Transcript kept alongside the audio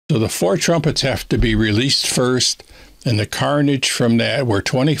So the four trumpets have to be released first, and the carnage from that, where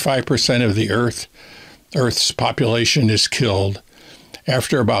 25% of the Earth's population is killed.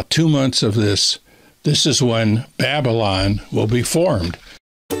 After about 2 months of this is when Babylon will be formed.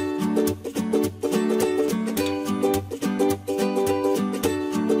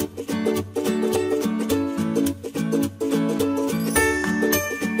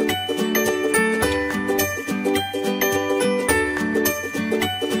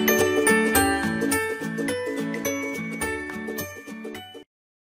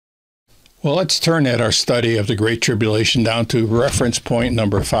 Well, let's turn at our study of the Great Tribulation down to reference point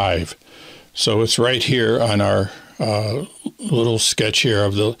number 5. So it's right here on our little sketch here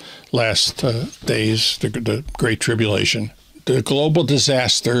of the last days, the Great Tribulation. The global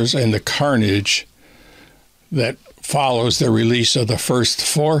disasters and the carnage that follows the release of the first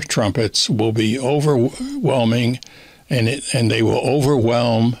 4 trumpets will be overwhelming, and they will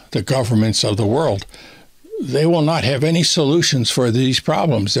overwhelm the governments of the world. They will not have any solutions for these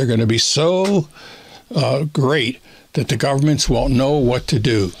problems. They're going to be so great that the governments won't know what to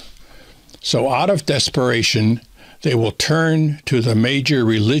do. So out of desperation, they will turn to the major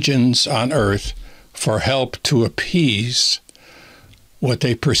religions on earth for help to appease what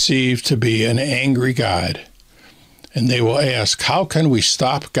they perceive to be an angry God. And they will ask, how can we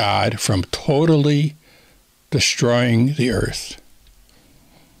stop God from totally destroying the earth?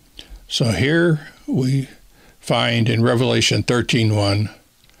 So here we find in Revelation 13:1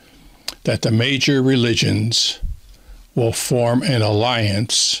 that the major religions will form an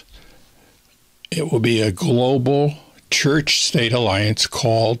alliance. It will be a global church-state alliance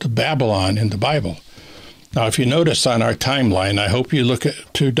called Babylon in the Bible. Now, if you notice on our timeline, I hope you look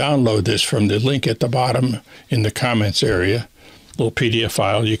to download this from the link at the bottom in the comments area, little PDF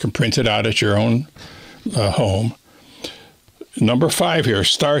file. You can print it out at your own home. Number 5 here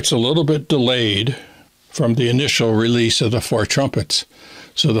starts a little bit delayed from the initial release of the 4 trumpets.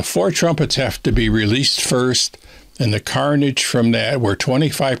 So the 4 trumpets have to be released first, and the carnage from that, where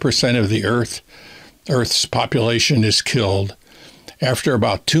 25% of the Earth's population is killed. After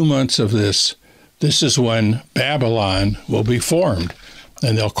about 2 months of this is when Babylon will be formed,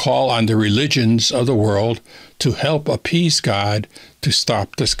 and they'll call on the religions of the world to help appease God to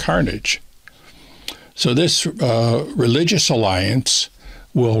stop this carnage. So this religious alliance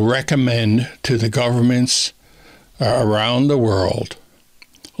will recommend to the governments around the world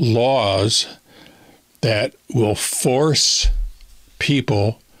laws that will force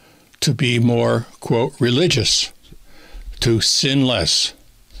people to be more, quote, religious, to sin less.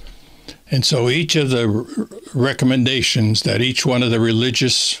 And so each of the recommendations that each one of the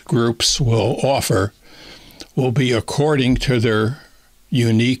religious groups will offer will be according to their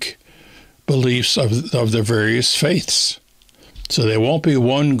unique beliefs of the various faiths. So there won't be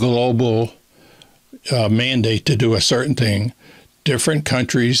one global mandate to do a certain thing. Different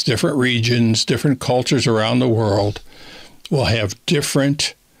countries, different regions, different cultures around the world will have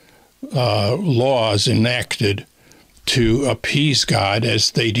different laws enacted to appease God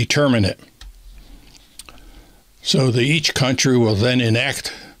as they determine it. So each country will then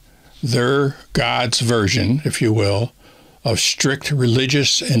enact their God's version, if you will, of strict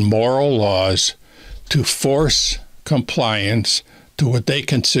religious and moral laws to force compliance to what they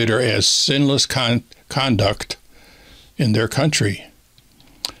consider as sinless conduct in their country.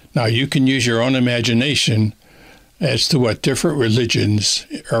 Now, you can use your own imagination as to what different religions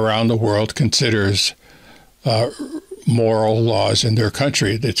around the world considers moral laws in their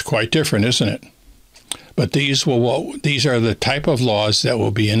country. It's quite different, isn't it? But these are the type of laws that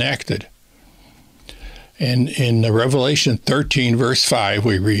will be enacted. And in Revelation 13, verse 5,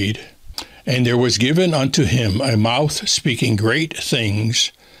 we read, "And there was given unto him a mouth speaking great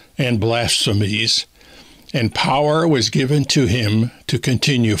things and blasphemies, and power was given to him to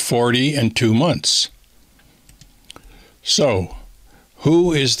continue 42 months." So,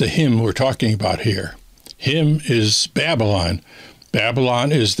 who is the him we're talking about here? Him is Babylon.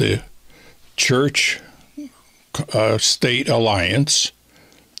 Babylon is the church state alliance.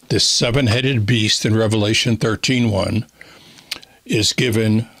 This 7-headed beast in Revelation 13:1 is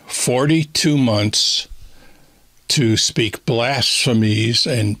given 42 months to speak blasphemies,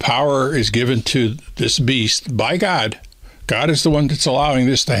 and power is given to this beast by God. God is the one that's allowing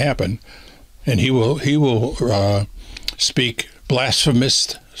this to happen, and he will speak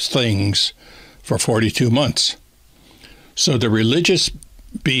blasphemous things for 42 months. So the religious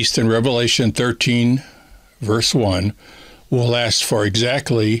beast in Revelation 13, verse 1, will last for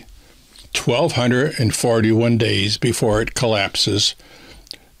exactly 1,241 days before it collapses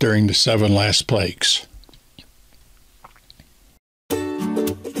during the 7 last plagues.